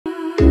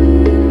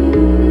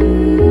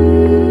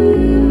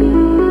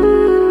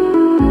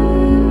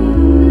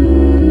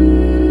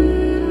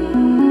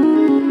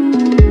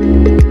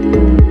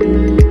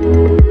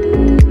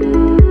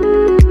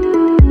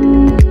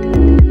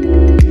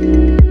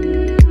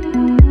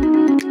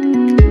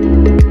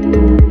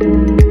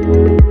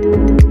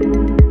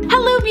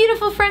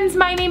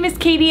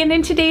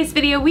in today's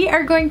video, we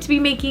are going to be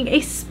making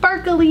a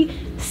sparkly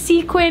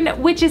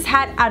sequin witch's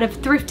hat out of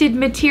thrifted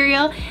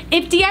material.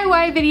 If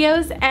DIY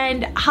videos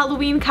and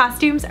Halloween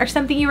costumes are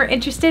something you are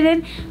interested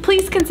in,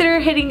 please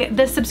consider hitting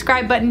the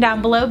subscribe button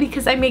down below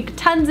because I make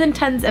tons and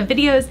tons of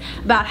videos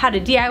about how to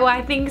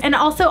DIY things and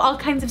also all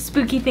kinds of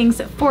spooky things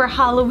for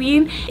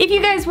Halloween. If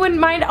you guys wouldn't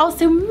mind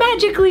also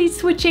magically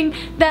switching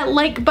that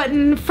like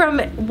button from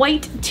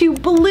white to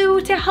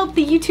blue to help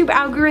the YouTube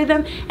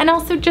algorithm and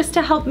also just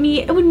to help me,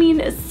 it would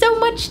mean so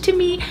much to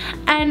me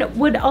and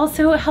would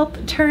also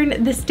help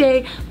turn this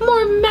day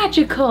more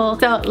magical.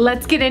 So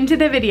let's get into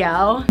the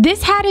video.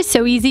 This hat is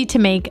so easy to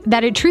make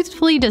that it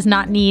truthfully does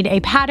not need a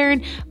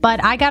pattern,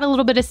 but I got a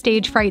little bit of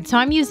stage fright, so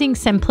I'm using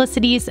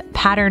Simplicity's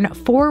pattern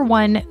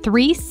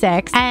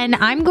 4136, and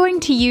I'm going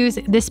to use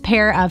this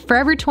pair of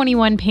Forever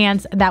 21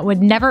 pants that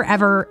would never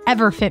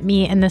ever fit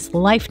me in this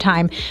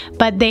lifetime,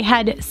 but they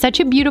had such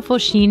a beautiful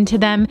sheen to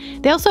them.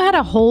 They also had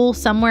a hole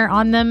somewhere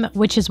on them,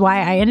 which is why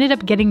I ended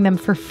up getting them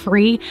for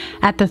free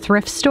at the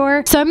thrift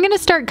store. So I'm gonna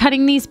start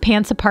cutting these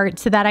pants apart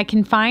so that I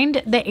can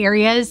find the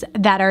areas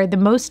that are the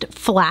most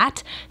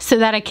flat so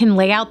that I can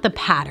lay out the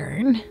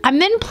pattern. I'm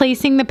then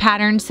placing the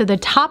pattern so the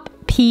top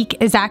peak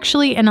is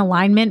actually in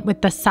alignment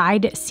with the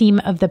side seam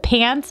of the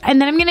pants.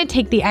 And then I'm gonna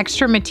take the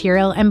extra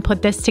material and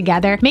put this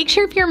together. Make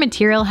sure if your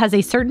material has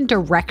a certain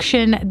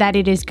direction that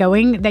it is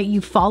going, that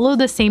you follow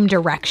the same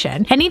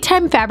direction.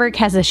 Anytime fabric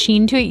has a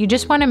sheen to it, you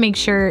just wanna make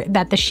sure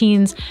that the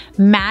sheens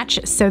match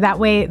so that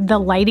way the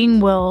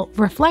lighting will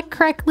reflect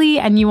correctly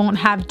and you won't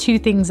have two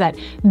things that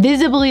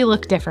visibly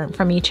look different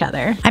from each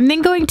other. I'm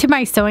then going to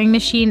my sewing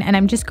machine and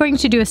I'm just going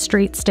to do a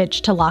straight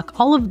stitch to lock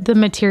all of the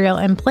material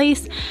in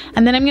place.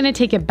 And then I'm gonna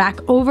take it back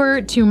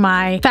over to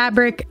my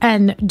fabric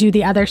and do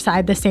the other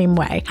side the same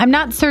way. I'm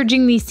not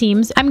serging these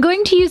seams. I'm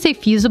going to use a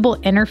fusible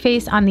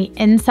interface on the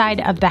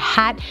inside of the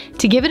hat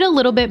to give it a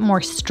little bit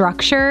more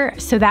structure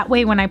so that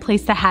way when I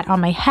place the hat on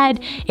my head,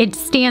 it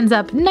stands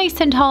up nice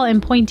and tall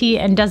and pointy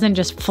and doesn't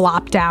just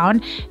flop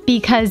down,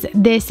 because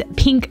this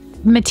pink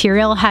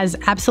material has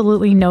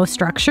absolutely no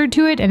structure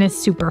to it and is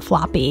super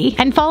floppy.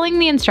 And following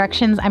the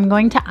instructions, I'm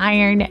going to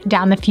iron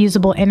down the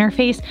fusible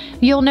interface.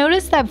 You'll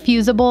notice that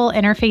fusible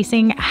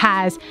interfacing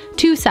has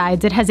two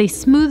sides. It has a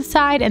smooth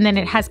side and then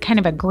it has kind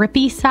of a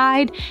grippy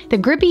side. The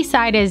grippy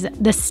side is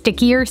the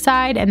stickier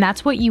side, and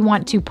that's what you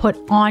want to put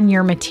on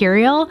your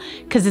material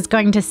because it's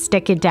going to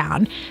stick it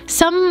down.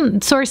 Some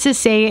sources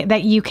say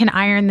that you can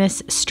iron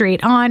this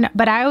straight on,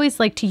 but I always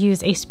like to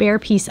use a spare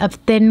piece of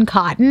thin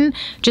cotton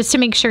just to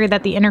make sure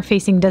that the interfacing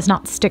does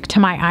not stick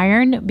to my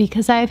iron,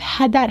 because I've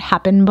had that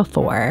happen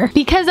before.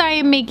 Because I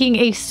am making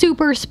a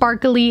super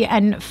sparkly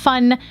and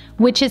fun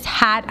witch's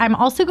hat, I'm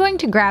also going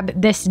to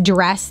grab this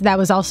dress that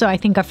was also, I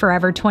think, a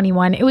Forever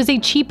 21. It was a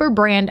cheaper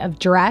brand of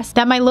dress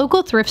that my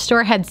local thrift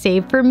store had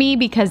saved for me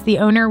because the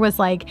owner was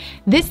like,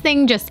 this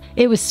thing just,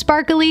 it was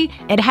sparkly,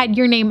 it had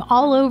your name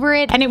all over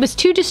it, and it was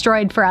too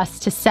destroyed for us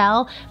to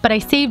sell, but I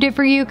saved it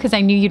for you because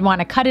I knew you'd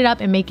want to cut it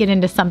up and make it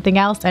into something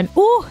else. And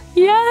oh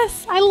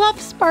yes, I love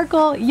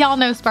sparkle. Y'all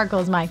know sparkle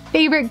is my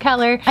favorite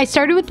color. I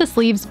started with the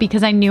sleeves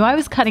because I knew I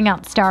was cutting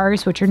out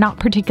stars, which are not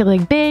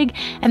particularly big,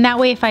 and that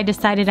way if I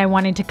decided I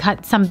wanted to cut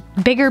some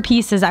bigger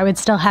pieces, I would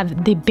still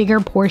have the bigger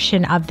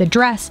portion of the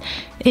dress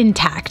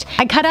intact.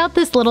 I cut out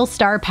this little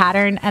star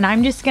pattern and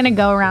I'm just gonna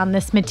go around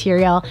this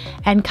material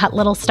and cut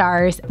little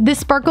stars. This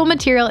sparkle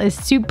material is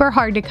super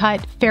hard to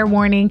cut, fair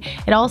warning.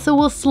 It also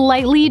will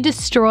slightly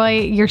destroy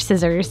your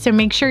scissors, so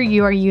make sure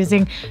you are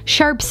using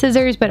sharp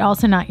scissors but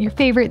also not your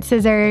favorite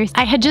scissors.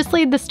 I had just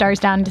laid the stars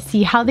down to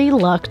see how they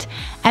looked,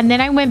 and then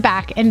I went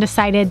back and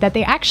decided that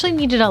they actually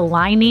needed a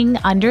lining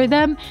under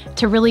them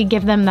to really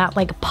give them that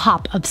like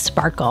pop of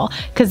sparkle,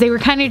 because they were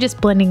kind of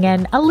just blending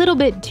in a little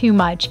bit too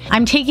much.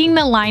 I'm taking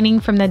the lining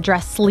from the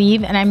dress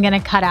sleeve and I'm gonna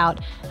cut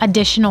out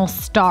additional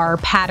star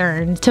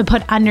patterns to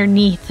put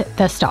underneath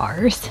the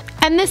stars.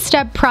 And this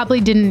step probably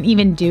didn't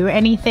even do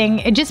anything.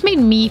 It just made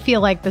me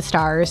feel like the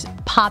stars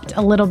popped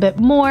a little bit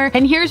more.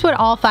 And here's what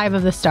all 5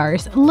 of the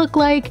stars look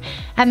like.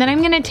 And then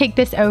I'm gonna take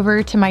this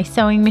over to my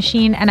sewing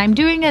machine and I'm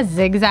doing a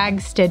zigzag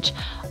stitch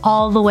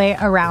all the way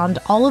around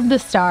all of the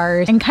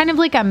stars and kind of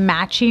like a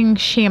matching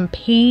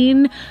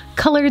champagne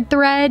colored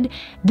thread.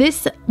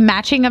 This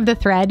matching of the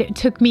thread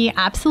took me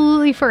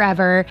absolutely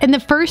forever. And the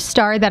first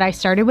star that I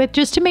started with,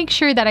 just to make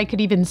sure that I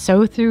could even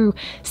sew through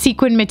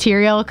sequin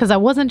material, because I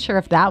wasn't sure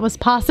if that was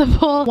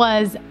possible,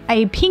 was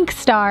a pink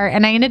star,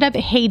 and I ended up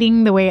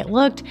hating the way it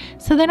looked.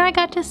 So then I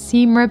got to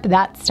seam rip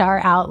that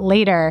star out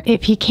later.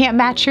 If you can't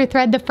match your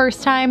thread the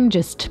first time,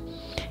 just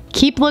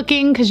keep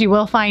looking because you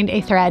will find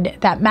a thread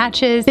that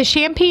matches. The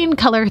champagne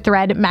color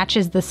thread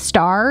matches the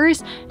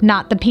stars,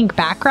 not the pink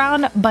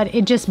background, but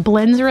it just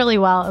blends really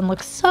well and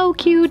looks so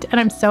cute, and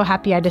I'm so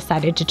happy I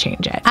decided to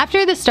change it.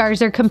 After the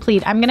stars are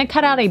complete, I'm gonna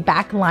cut out a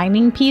back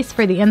lining piece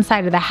for the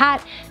inside of the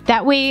hat.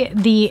 That way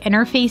the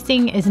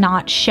interfacing is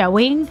not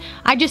showing.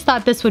 I just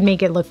thought this would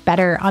make it look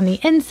better on the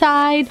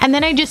inside. And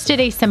then I just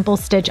did a simple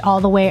stitch all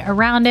the way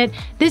around it.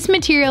 This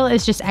material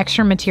is just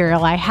extra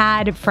material I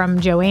had from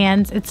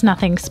Joann's. It's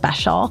nothing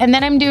special. and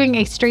then I'm doing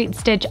a straight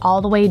stitch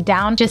all the way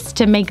down just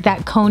to make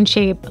that cone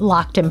shape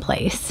locked in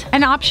place.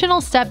 An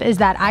optional step is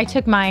that I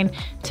took mine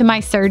to my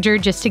serger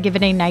just to give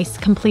it a nice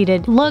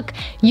completed look.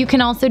 You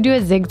can also do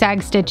a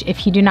zigzag stitch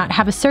if you do not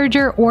have a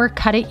serger, or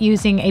cut it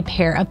using a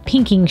pair of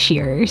pinking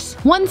shears.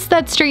 Once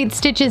that straight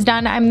stitch is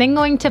done, I'm then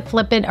going to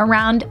flip it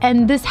around,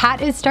 and this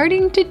hat is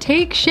starting to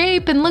take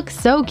shape and look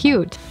so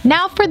cute.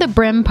 Now for the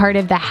brim part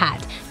of the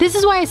hat. This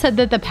is why I said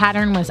that the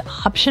pattern was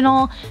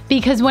optional,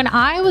 because when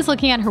I was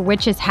looking at her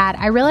witch's hat,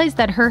 I realized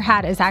that her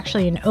hat is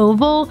actually an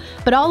oval,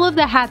 but all of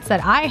the hats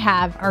that I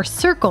have are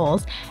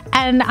circles,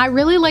 and I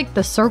really like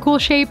the circle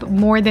shape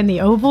more than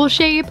the oval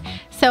shape.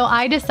 So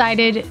I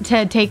decided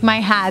to take my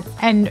hats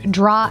and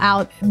draw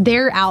out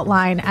their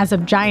outline as a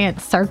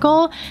giant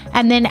circle,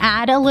 and then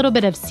add a little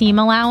bit of seam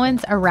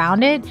allowance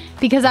around it,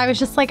 because I was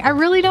just like, I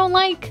really don't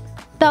like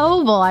the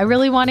oval. I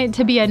really want it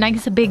to be a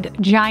nice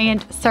big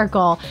giant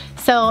circle.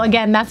 So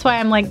again, that's why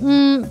I'm like,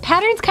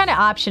 pattern's kind of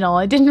optional.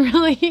 I didn't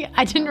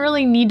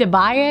really need to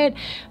buy it,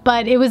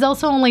 but it was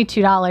also only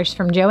 $2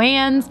 from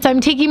Joann's. So I'm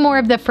taking more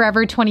of the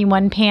Forever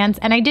 21 pants,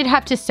 and I did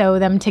have to sew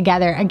them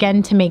together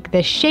again to make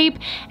this shape,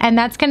 and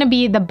that's gonna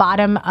be the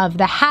bottom of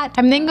the hat.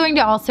 I'm then going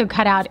to also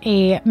cut out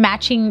a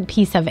matching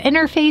piece of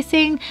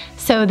interfacing,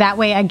 so that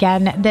way,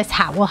 again, this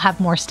hat will have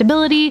more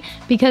stability,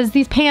 because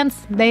these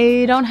pants,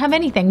 they don't have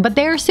anything, but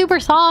they're super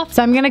soft.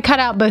 So I'm gonna cut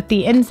out both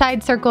the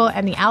inside circle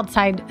and the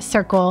outside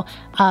circle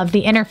of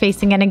the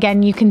interfacing, and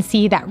again, you can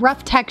see that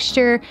rough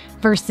texture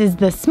versus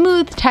the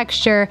smooth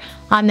texture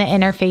on the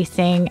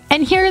interfacing.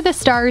 And here are the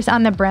stars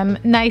on the brim,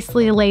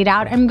 nicely laid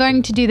out. I'm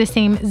going to do the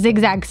same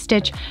zigzag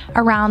stitch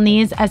around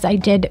these as I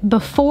did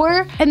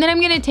before, and then I'm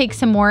going to take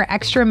some more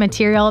extra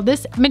material.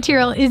 This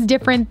material is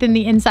different than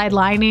the inside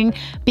lining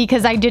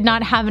because I did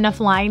not have enough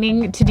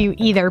lining to do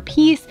either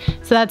piece,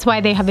 so that's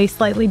why they have a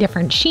slightly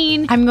different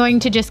sheen. I'm going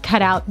to just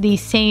cut out the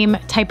same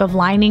type of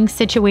lining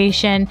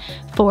situation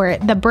for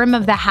the brim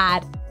of the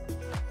hat.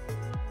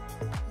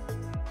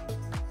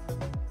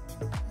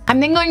 I'm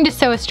then going to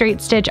sew a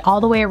straight stitch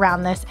all the way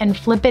around this and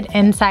flip it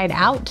inside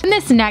out. In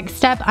this next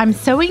step, I'm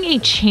sewing a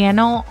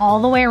channel all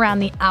the way around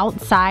the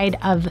outside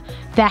of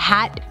the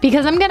hat,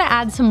 because I'm gonna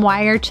add some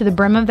wire to the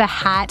brim of the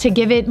hat to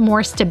give it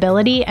more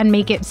stability and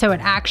make it so it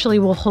actually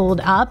will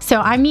hold up. So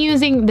I'm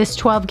using this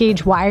 12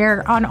 gauge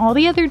wire. On all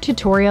the other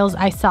tutorials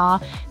I saw,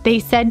 they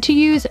said to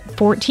use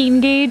 14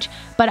 gauge,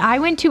 but I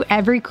went to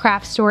every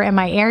craft store in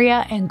my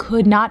area and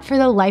could not for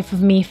the life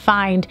of me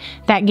find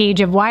that gauge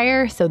of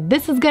wire, so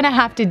this is gonna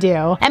have to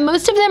do. And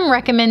most of them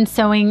recommend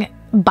sewing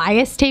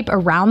bias tape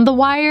around the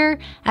wire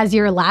as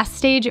your last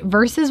stage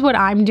versus what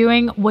I'm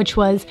doing, which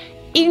was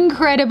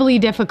incredibly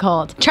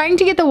difficult. Trying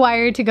to get the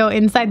wire to go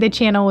inside the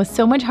channel was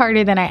so much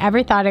harder than I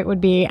ever thought it would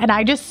be, and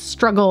I just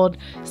struggled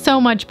so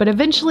much, but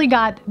eventually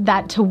got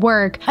that to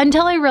work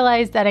until I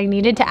realized that I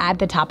needed to add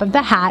the top of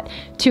the hat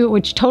to it,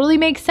 which totally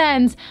makes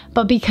sense,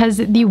 but because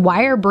the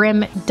wire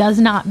brim does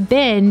not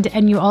bend,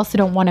 and you also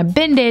don't want to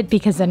bend it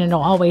because then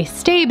it'll always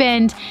stay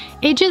bent,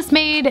 it just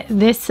made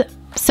this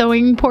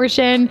sewing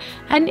portion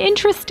an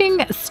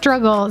interesting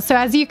struggle. So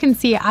as you can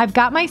see, I've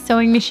got my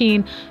sewing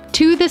machine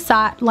to the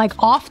side, like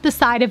off the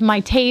side of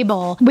my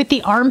table with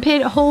the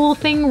armpit hole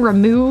thing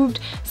removed.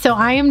 So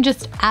I am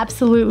just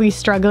absolutely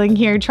struggling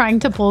here trying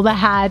to pull the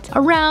hat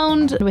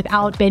around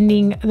without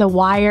bending the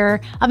wire.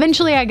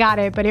 Eventually I got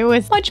it, but it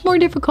was much more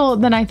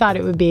difficult than I thought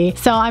it would be.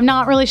 So I'm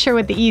not really sure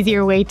what the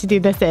easier way to do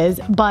this is,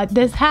 but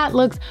this hat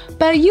looks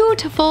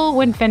beautiful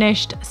when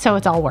finished, so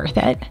it's all worth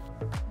it.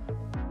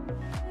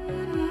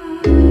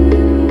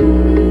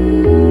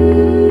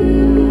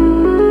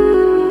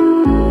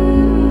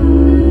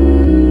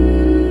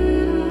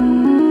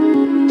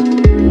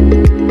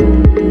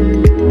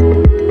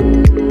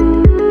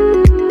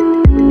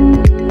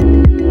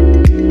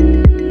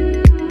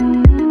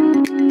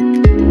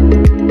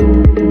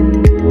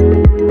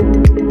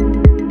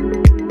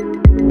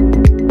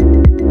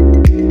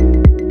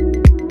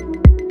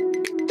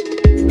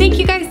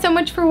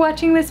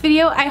 Watching this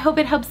video. I hope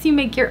it helps you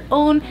make your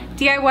own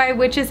DIY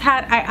witch's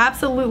hat. I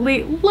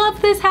absolutely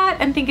love this hat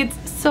and think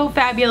it's so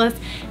fabulous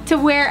to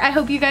wear. I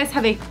hope you guys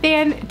have a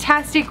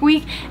fantastic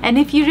week, and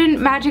if you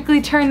didn't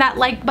magically turn that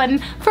like button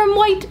from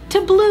white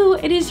to blue,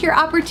 it is your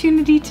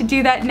opportunity to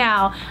do that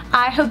now.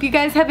 I hope you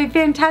guys have a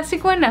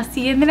fantastic one. I'll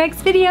see you in the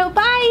next video.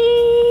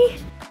 Bye!